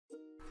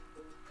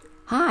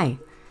Hi,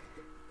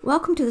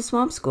 welcome to the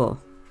Swamp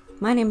School.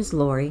 My name is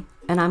Lori,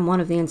 and I'm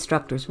one of the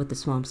instructors with the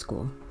Swamp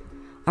School.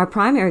 Our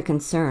primary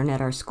concern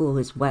at our school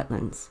is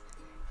wetlands.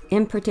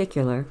 In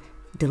particular,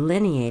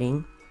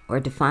 delineating or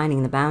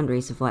defining the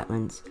boundaries of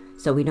wetlands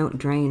so we don't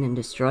drain and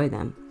destroy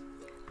them.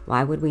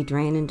 Why would we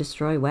drain and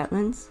destroy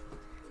wetlands?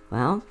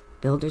 Well,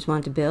 builders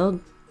want to build,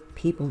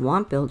 people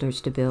want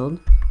builders to build,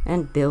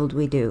 and build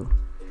we do.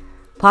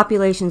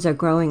 Populations are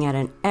growing at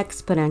an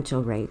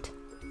exponential rate.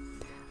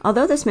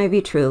 Although this may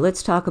be true,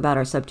 let's talk about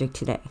our subject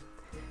today.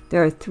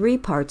 There are three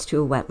parts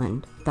to a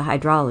wetland: the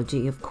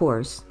hydrology, of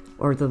course,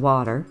 or the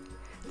water,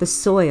 the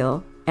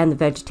soil, and the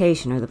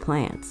vegetation, or the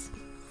plants.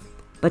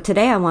 But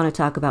today I want to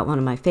talk about one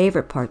of my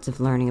favorite parts of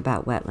learning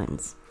about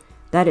wetlands.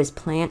 That is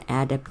plant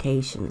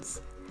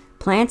adaptations.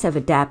 Plants have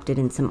adapted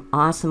in some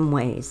awesome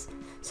ways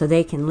so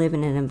they can live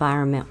in an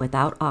environment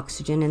without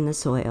oxygen in the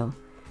soil,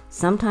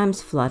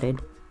 sometimes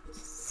flooded,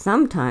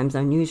 sometimes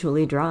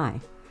unusually dry.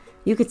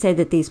 You could say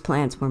that these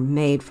plants were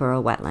made for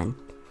a wetland.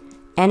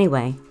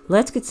 Anyway,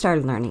 let's get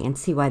started learning and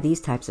see why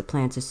these types of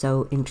plants are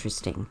so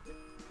interesting.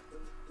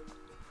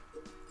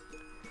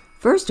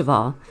 First of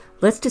all,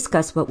 let's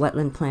discuss what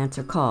wetland plants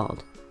are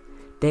called.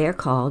 They are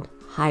called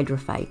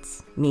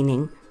hydrophytes,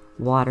 meaning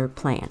water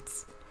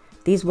plants.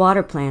 These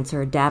water plants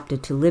are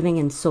adapted to living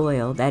in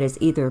soil that is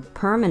either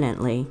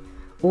permanently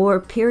or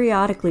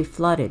periodically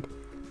flooded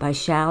by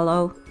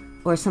shallow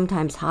or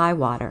sometimes high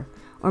water,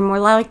 or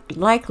more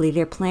likely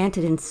they're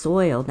planted in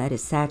soil that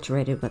is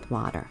saturated with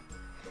water.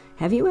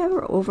 Have you ever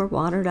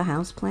overwatered a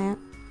houseplant?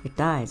 It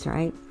dies,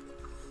 right?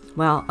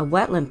 Well, a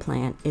wetland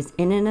plant is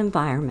in an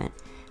environment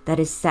that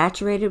is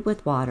saturated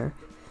with water,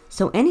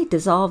 so any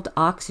dissolved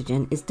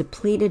oxygen is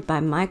depleted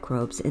by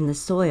microbes in the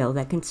soil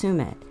that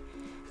consume it.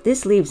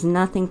 This leaves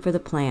nothing for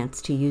the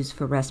plants to use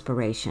for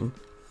respiration.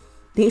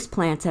 These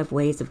plants have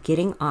ways of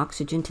getting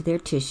oxygen to their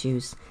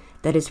tissues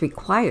that is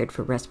required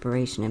for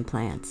respiration in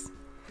plants.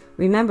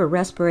 Remember,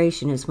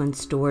 respiration is when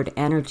stored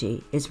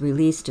energy is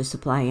released to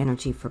supply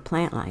energy for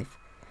plant life.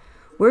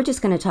 We're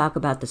just going to talk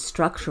about the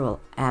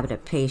structural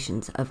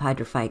adaptations of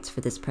hydrophytes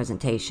for this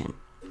presentation.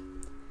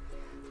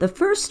 The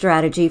first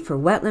strategy for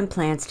wetland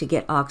plants to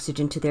get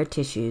oxygen to their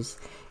tissues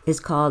is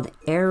called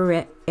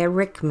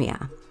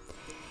Ericmia.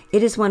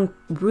 It is when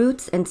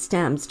roots and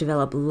stems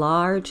develop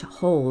large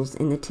holes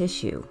in the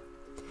tissue.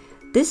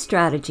 This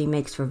strategy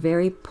makes for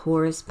very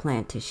porous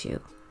plant tissue.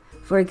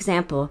 For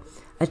example,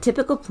 a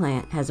typical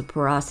plant has a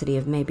porosity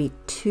of maybe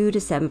 2 to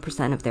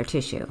 7% of their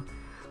tissue,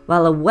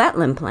 while a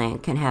wetland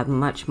plant can have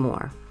much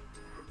more.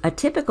 A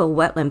typical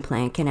wetland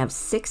plant can have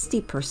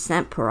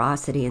 60%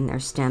 porosity in their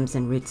stems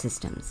and root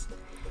systems.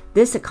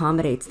 This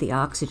accommodates the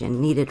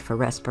oxygen needed for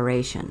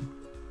respiration.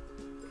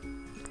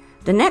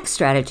 The next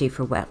strategy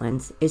for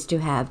wetlands is to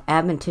have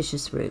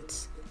adventitious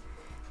roots.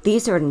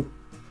 These are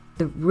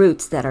the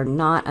roots that are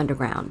not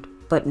underground,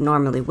 but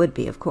normally would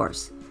be, of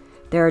course.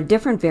 There are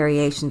different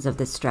variations of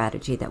this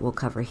strategy that we'll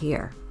cover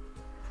here.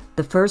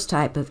 The first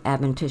type of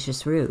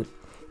adventitious root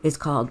is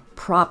called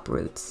prop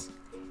roots,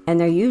 and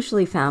they're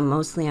usually found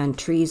mostly on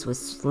trees with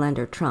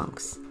slender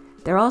trunks.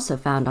 They're also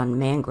found on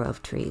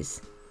mangrove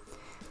trees.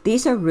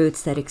 These are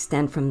roots that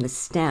extend from the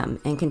stem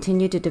and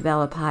continue to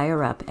develop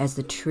higher up as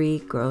the tree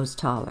grows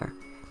taller.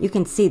 You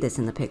can see this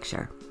in the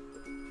picture.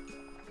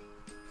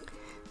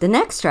 The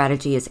next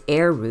strategy is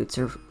air roots,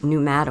 or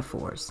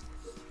pneumatophores.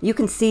 You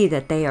can see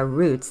that they are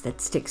roots that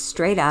stick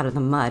straight out of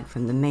the mud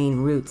from the main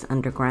roots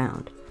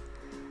underground.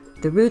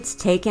 The roots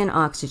take in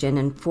oxygen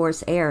and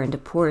force air into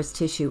porous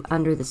tissue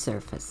under the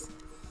surface.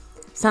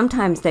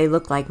 Sometimes they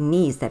look like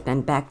knees that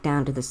bend back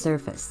down to the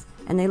surface,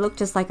 and they look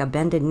just like a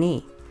bended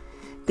knee.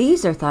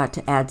 These are thought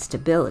to add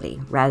stability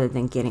rather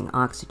than getting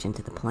oxygen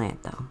to the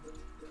plant, though.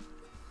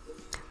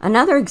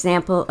 Another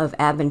example of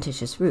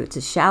adventitious roots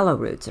is shallow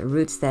roots, or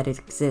roots that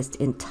exist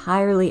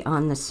entirely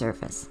on the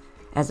surface,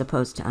 as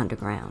opposed to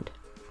underground.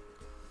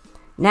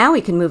 Now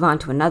we can move on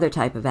to another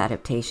type of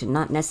adaptation,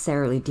 not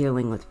necessarily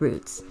dealing with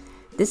roots.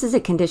 This is a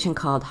condition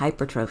called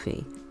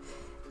hypertrophy.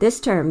 This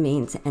term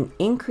means an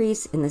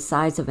increase in the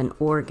size of an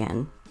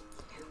organ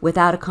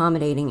without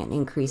accommodating an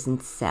increase in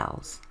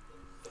cells.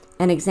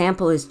 An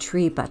example is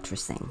tree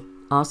buttressing,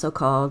 also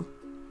called,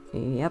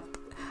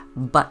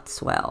 butt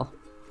swell.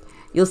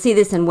 You'll see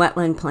this in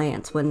wetland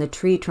plants when the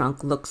tree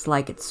trunk looks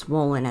like it's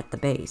swollen at the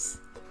base.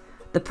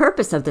 The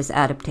purpose of this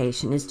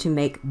adaptation is to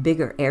make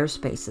bigger air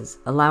spaces,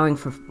 allowing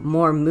for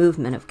more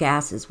movement of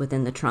gases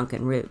within the trunk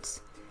and roots.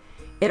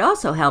 It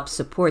also helps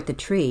support the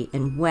tree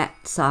in wet,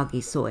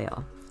 soggy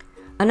soil.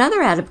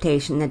 Another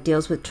adaptation that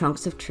deals with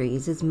trunks of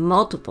trees is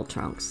multiple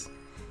trunks.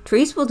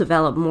 Trees will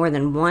develop more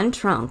than one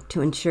trunk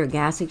to ensure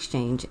gas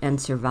exchange and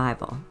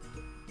survival.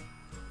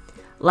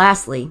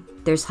 Lastly,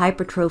 there's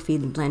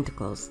hypertrophied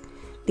lenticles.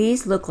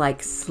 These look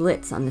like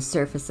slits on the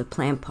surface of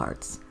plant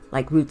parts,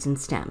 like roots and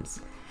stems.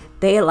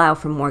 They allow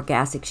for more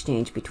gas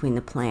exchange between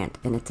the plant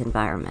and its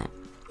environment.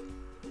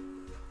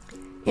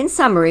 In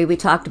summary, we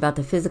talked about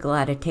the physical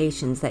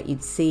adaptations that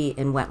you'd see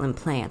in wetland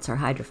plants or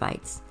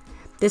hydrophytes.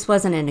 This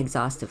wasn't an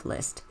exhaustive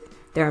list.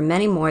 There are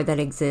many more that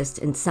exist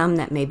and some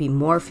that may be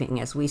morphing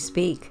as we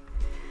speak.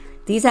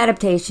 These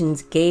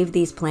adaptations gave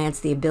these plants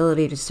the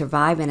ability to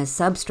survive in a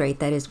substrate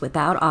that is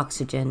without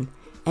oxygen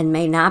and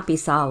may not be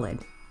solid,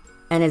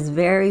 and is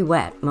very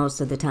wet most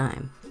of the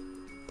time.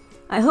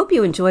 I hope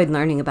you enjoyed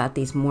learning about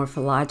these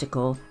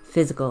morphological,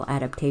 physical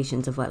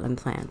adaptations of wetland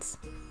plants.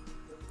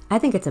 I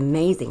think it's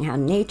amazing how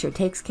nature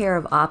takes care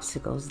of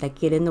obstacles that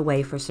get in the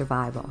way for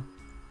survival.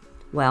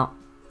 Well,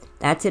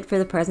 that's it for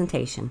the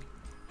presentation.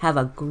 Have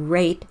a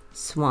great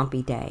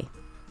swampy day.